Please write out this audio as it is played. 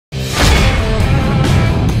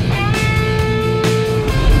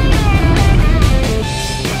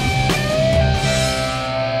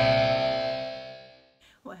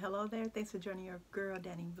there, thanks for joining your girl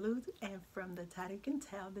DanEBlu, and from the title you can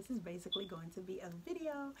tell this is basically going to be a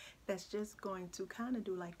video that's just going to kind of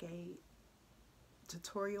do like a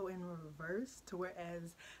tutorial in reverse, to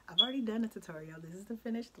whereas I've already done a tutorial. This is the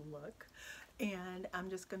finished look, and I'm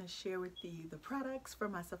just going to share with you the products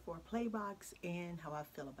from my Sephora playbox and how I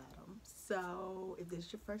feel about them. So if this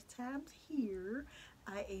is your first time here,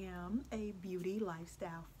 I am a beauty,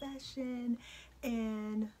 lifestyle, fashion,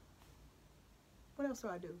 and what else do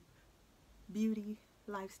I do? Beauty,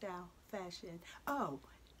 lifestyle, fashion. Oh,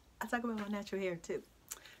 I talk about my natural hair too.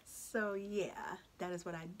 So yeah, that is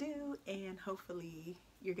what I do, and hopefully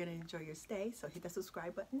you're gonna enjoy your stay. So hit that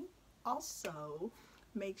subscribe button. Also,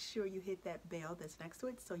 make sure you hit that bell that's next to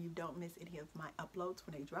it so you don't miss any of my uploads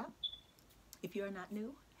when they drop. If you are not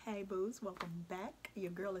new, hey boos, welcome back.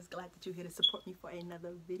 Your girl is glad that you're here to support me for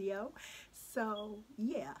another video. So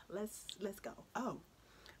yeah, let's go. Oh,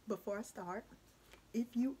 before I start, if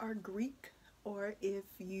you are Greek or if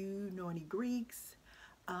you know any Greeks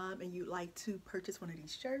and you'd like to purchase one of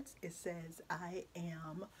these shirts, it says I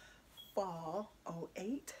am fall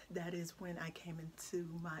 08. That is when I came into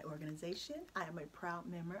my organization. I am a proud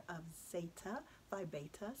member of Zeta Phi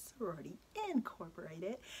Beta Sorority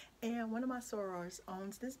Incorporated, and one of my sorors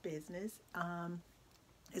owns this business.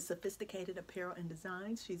 It's Sophisticated Apparel and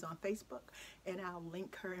Designs. She's on Facebook, and I'll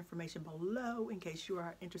link her information below in case you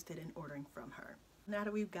are interested in ordering from her. Now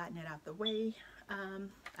that we've gotten it out the way, I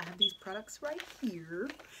have these products right here,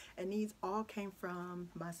 and these all came from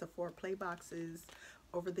my Sephora playboxes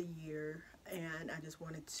over the year, and I just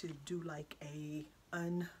wanted to do like a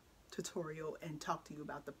tutorial and talk to you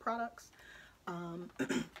about the products. I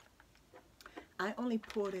only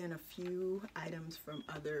pulled in a few items from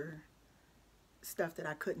other stuff that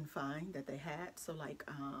I couldn't find that they had. So like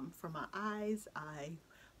for my eyes, I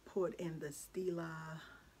pulled in the Stila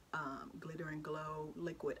Glitter and Glow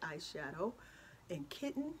liquid eyeshadow in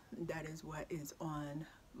Kitten. That is what is on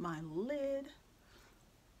my lid.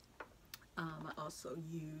 I also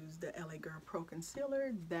use the LA Girl Pro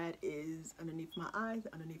Concealer that is underneath my eyes,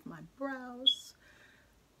 underneath my brows.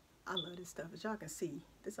 I love this stuff. As y'all can see,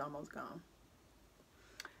 this is almost gone.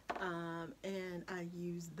 And I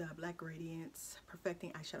use the Black Radiance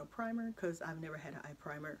Perfecting Eyeshadow Primer because I've never had an eye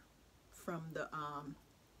primer from the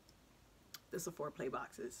Sephora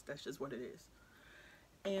playboxes. That's just what it is.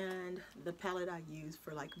 And the palette I use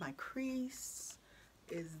for like my crease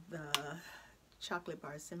is the Chocolate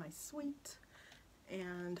Bar Semi-Sweet,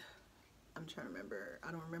 and I'm trying to remember,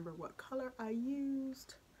 I don't remember what color I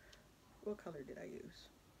used. What color did I use?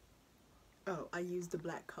 Oh, I used the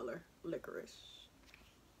black color, Licorice.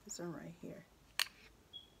 This one right here.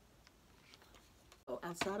 So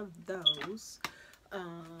outside of those,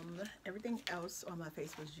 everything else on my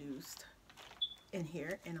face was used in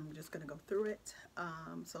here, and I'm just gonna go through it.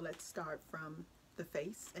 So let's start from the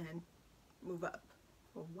face and move up.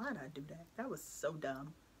 Well, why did I do that? That was so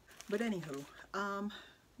dumb. But anywho,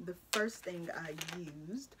 the first thing I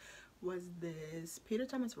used was this Peter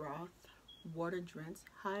Thomas Roth Water Drenched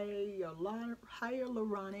Hyaluronic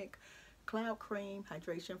Cloud Cream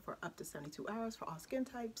Hydration for up to 72 hours for all skin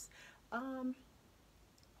types.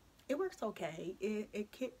 It works okay.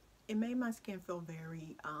 It made my skin feel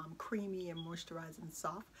very creamy and moisturized and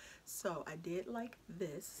soft. So I did like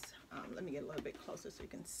this. Let me get a little bit closer so you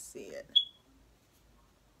can see it.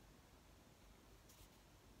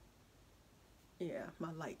 Yeah,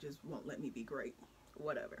 my light just won't let me be great.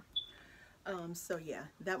 Whatever. So yeah,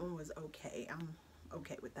 that one was okay. I'm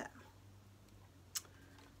okay with that.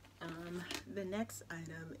 The next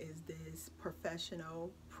item is this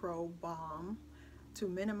Professional Pro Balm to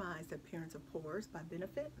minimize the appearance of pores by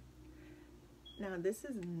Benefit. Now this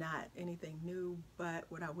is not anything new, but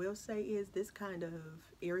what I will say is this kind of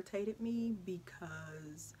irritated me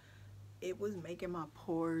because it was making my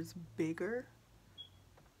pores bigger,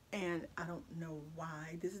 and I don't know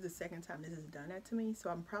why. This is the second time this has done that to me, so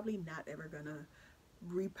I'm probably not ever gonna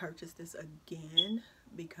repurchase this again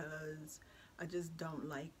because I just don't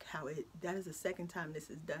like how that is the second time this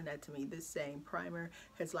has done that to me. This same primer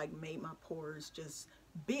has like made my pores just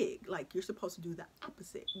big. Like you're supposed to do the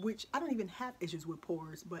opposite, which I don't even have issues with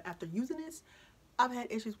pores, but after using this, I've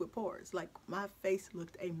had issues with pores. Like my face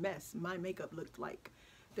looked a mess. My makeup looked like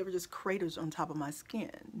there were just craters on top of my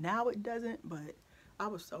skin. Now it doesn't, but I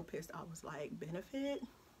was so pissed. I was like, Benefit,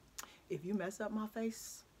 if you mess up my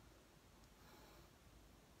face.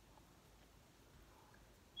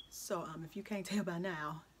 So if you can't tell by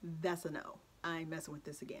now, that's a no. I ain't messing with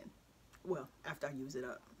this again. Well, after I use it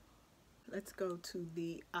up. Let's go to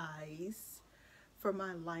the eyes. For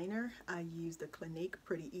my liner, I used the Clinique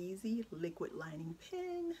Pretty Easy Liquid Lining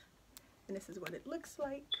Pen. And this is what it looks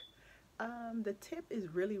like. The tip is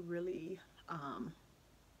really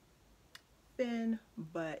thin,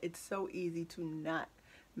 but it's so easy to not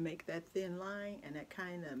make that thin line, and that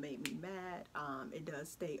kind of made me mad. It does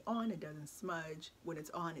stay on, it doesn't smudge. When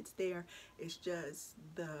it's on, it's there. It's just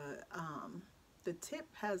the tip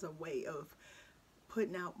has a way of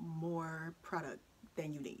putting out more product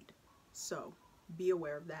than you need. So be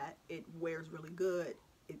aware of that. It wears really good,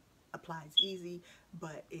 it applies easy,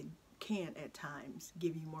 but it can at times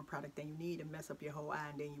give you more product than you need and mess up your whole eye,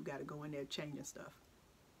 and then you got to go in there changing stuff.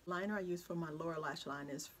 Liner I use for my lower lash line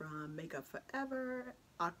is from Makeup Forever,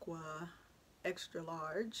 Aqua Extra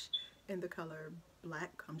Large, in the color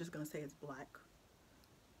black. I'm just gonna say it's black,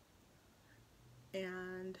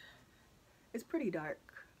 and it's pretty dark.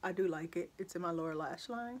 I do like it. It's in my lower lash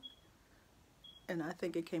line, and I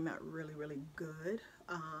think it came out really good.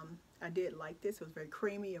 I did like this. It was very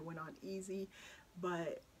creamy. It went on easy,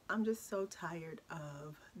 but I'm just so tired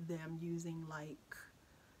of them using like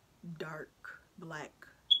dark black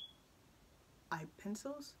eye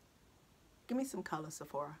pencils. Give me some color,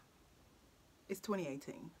 Sephora. It's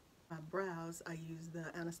 2018. My brows, I use the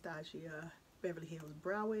Anastasia Beverly Hills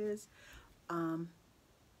Brow Wiz.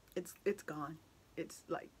 It's gone. It's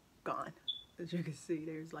like gone. As you can see,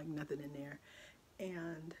 there's like nothing in there.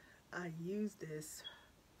 And I use this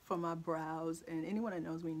for my brows, and anyone that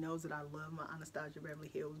knows me knows that I love my Anastasia Beverly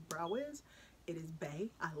Hills Brow Wiz. It is bae.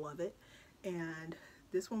 I love it. And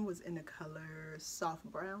this one was in the color soft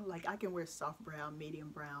brown. Like, I can wear soft brown, medium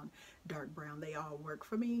brown, dark brown. They all work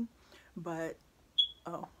for me. But,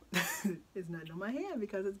 oh, it's not on my hand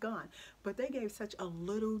because it's gone. But they gave such a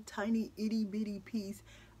little tiny itty bitty piece.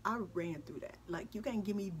 I ran through that. Like, you can't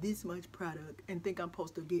give me this much product and think I'm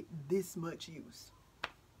supposed to get this much use.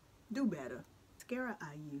 Do better. Mascara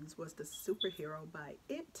I used was the Superhero by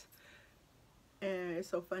It. And it's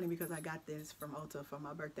so funny because I got this from ULTA for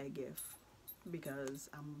my birthday gift, because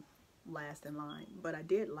I'm last in line. But I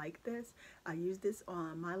did like this. I used this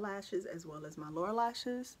on my lashes as well as my lower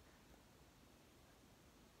lashes,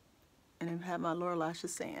 and it had my lower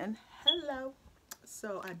lashes saying hello.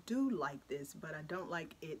 So I do like this, but I don't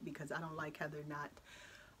like it because I don't like how they're not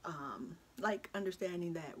like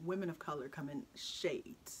understanding that women of color come in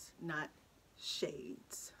shades, not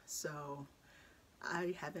shades. So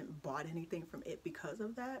I haven't bought anything from it because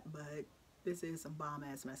of that, but this is some bomb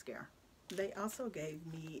ass mascara. They also gave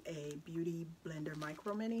me a Beauty Blender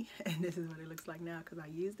Micro Mini, and this is what it looks like now because I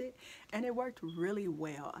used it, and it worked really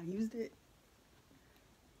well. I used it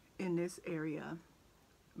in this area,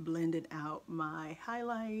 blending out my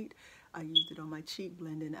highlight. I used it on my cheek,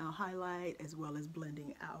 blending out highlight, as well as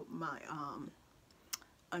blending out my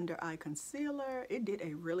under eye concealer. It did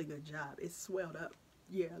a really good job. It swelled up.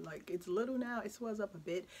 Yeah, like, it's little now, it swells up a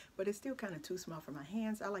bit, but it's still kind of too small for my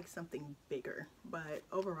hands. I like something bigger, but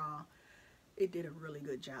overall it did a really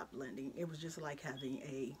good job blending. It was just like having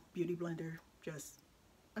a beauty blender, just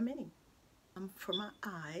a mini. For my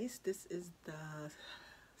eyes, this is the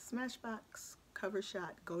Smashbox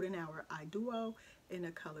Covershot Golden Hour Eye Duo in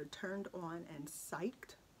the color Turned On and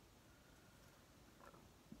Psyched.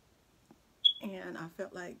 And I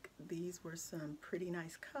felt like these were some pretty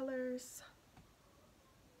nice colors.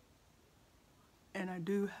 And I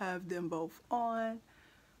do have them both on.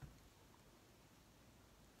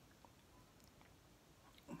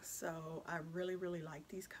 So I really like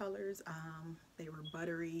these colors. They were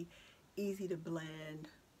buttery, easy to blend,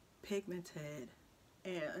 pigmented,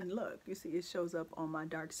 and look, you see it shows up on my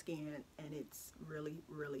dark skin, and it's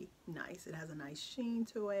really nice. It has a nice sheen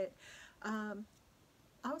to it.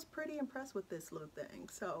 I was pretty impressed with this little thing.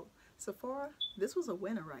 So Sephora, this was a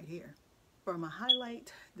winner right here. For my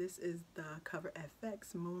highlight, this is the Cover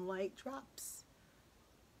FX Moonlight Drops.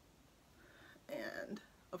 And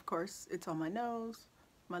of course, it's on my nose,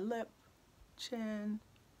 my lip, chin.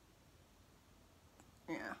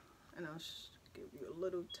 Yeah, and I'll give you a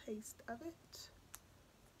little taste of it.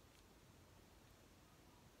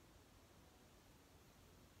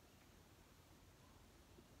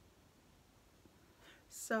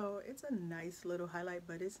 So it's a nice little highlight,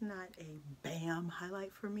 but it's not a bam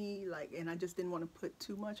highlight for me. Like, and I just didn't want to put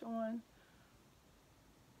too much on.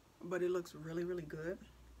 But it looks really good.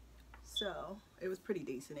 So it was pretty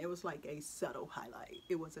decent. It was like a subtle highlight.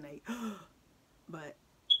 It wasn't a, but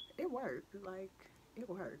it worked. Like, it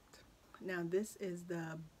worked. Now this is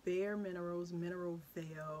the Bare Minerals Mineral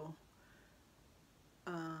Veil.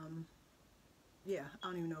 Yeah, I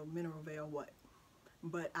don't even know Mineral Veil what.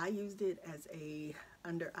 But I used it as a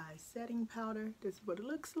under eye setting powder. This is what it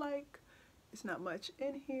looks like. It's not much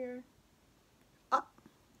in here. Ah,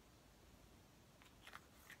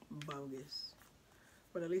 bogus.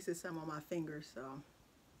 But at least it's some on my fingers, so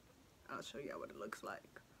I'll show y'all what it looks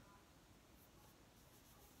like.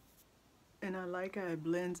 And I like how it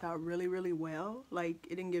blends out really, really well. Like,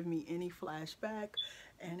 it didn't give me any flashback.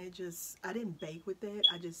 And it just, I didn't bake with it.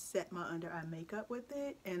 I just set my under eye makeup with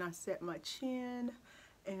it. And I set my chin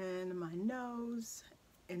and my nose.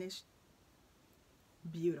 And it's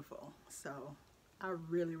beautiful. So, I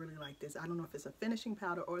really, really like this. I don't know if it's a finishing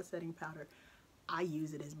powder or a setting powder. I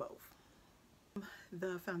use it as both.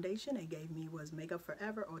 The foundation it gave me was Makeup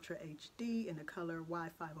Forever Ultra HD in the color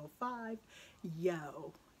Y505.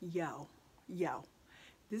 Yo.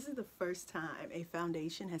 This is the first time a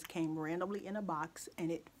foundation has came randomly in a box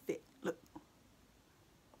and it fit. Look.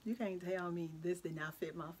 You can't tell me this did not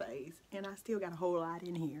fit my face. And I still got a whole lot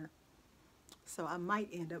in here. So I might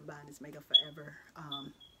end up buying this Makeup Forever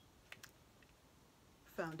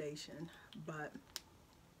foundation. But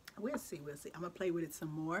we'll see. I'm going to play with it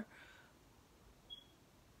some more.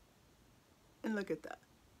 And look at that.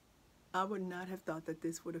 I would not have thought that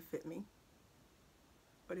this would have fit me.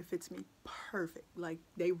 But it fits me perfect. Like,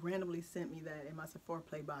 they randomly sent me that in my Sephora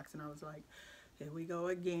play box, and I was like, here we go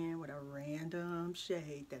again with a random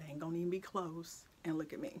shade that ain't gonna even be close. And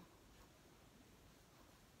look at me.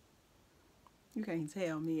 You can't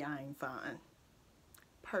tell me I ain't fine.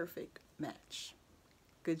 Perfect match.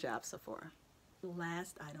 Good job, Sephora.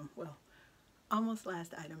 Last item, well, almost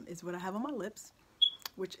last item, is what I have on my lips,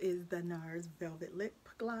 which is the Nars Velvet Lip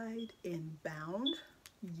Glide in Bound.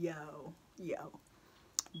 Yo.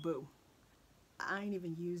 Boo. I ain't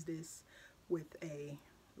even used this with a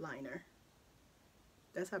liner.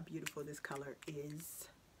 That's how beautiful this color is.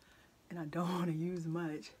 And I don't want to use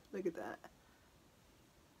much. Look at that.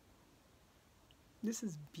 This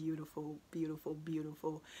is beautiful.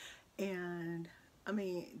 And I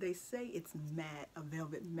mean, they say it's matte, a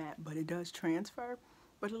velvet matte, but it does transfer.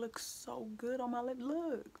 But it looks so good on my lip.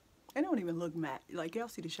 Look. It don't even look matte. Like, y'all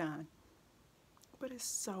see the shine. But it's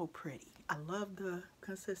so pretty. I love the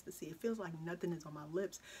consistency. It feels like nothing is on my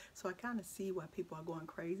lips. So I kind of see why people are going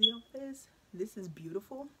crazy over this. This is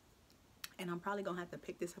beautiful. And I'm probably going to have to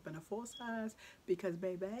pick this up in a full size. Because,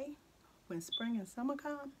 baby, when spring and summer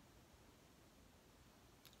come,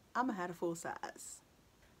 I'm going to have a full size.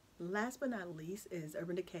 Last but not least is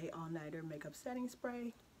Urban Decay All Nighter Makeup Setting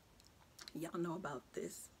Spray. Y'all know about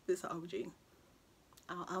this. This is OG.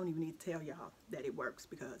 I don't even need to tell y'all that it works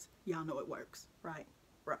because y'all know it works, right?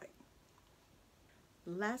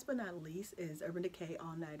 Last but not least is Urban Decay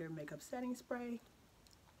All Nighter Makeup Setting Spray.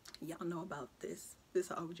 Y'all know about this. This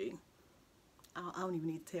is OG. I don't even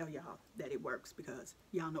need to tell y'all that it works because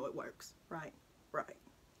y'all know it works, right?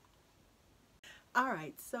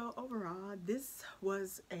 Alright, so overall, this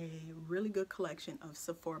was a really good collection of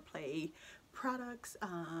Sephora Play products.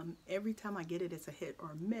 Every time I get it, it's a hit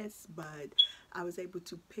or miss, but I was able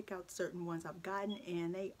to pick out certain ones I've gotten,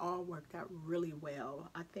 and they all worked out really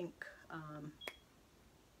well. I think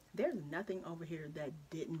there's nothing over here that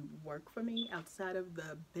didn't work for me outside of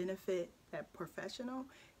the Benefit, that Professional.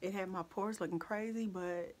 It had my pores looking crazy,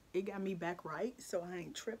 but it got me back right, so I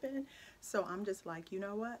ain't tripping. So I'm just like, you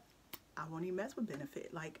know what? I won't even mess with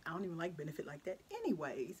Benefit. Like, I don't even like Benefit like that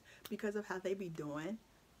anyways because of how they be doing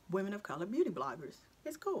women of color beauty bloggers.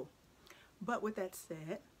 It's cool. But with that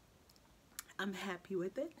said, I'm happy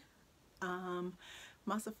with it.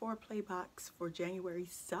 My Sephora Play box for January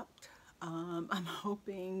sucked. I'm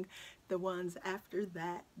hoping the ones after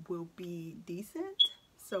that will be decent.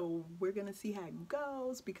 So we're going to see how it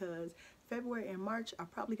goes because February and March are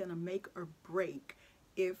probably going to make or break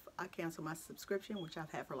if I cancel my subscription, which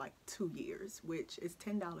I've had for like 2 years, which is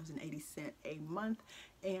 $10.80 a month,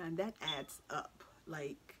 and that adds up.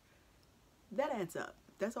 Like, that adds up.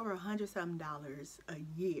 That's over $100-something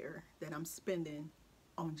a year that I'm spending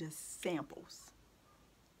on just samples.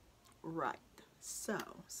 Right. So,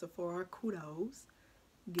 Sephora, kudos.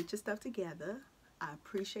 Get your stuff together. I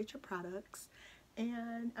appreciate your products,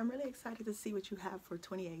 and I'm really excited to see what you have for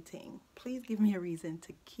 2018. Please give me a reason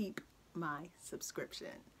to keep my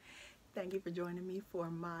subscription. Thank you for joining me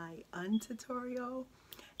for my untutorial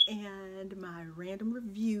and my random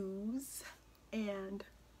reviews. And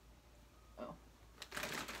oh,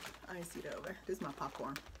 I didn't see that over. This is my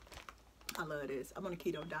popcorn. I love this. I'm on a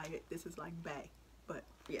keto diet. This is like bae, but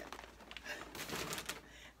yeah.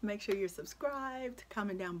 Make sure you're subscribed.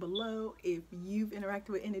 Comment down below if you've interacted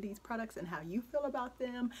with any of these products and how you feel about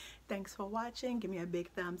them. Thanks for watching. Give me a big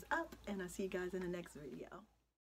thumbs up, and I'll see you guys in the next video.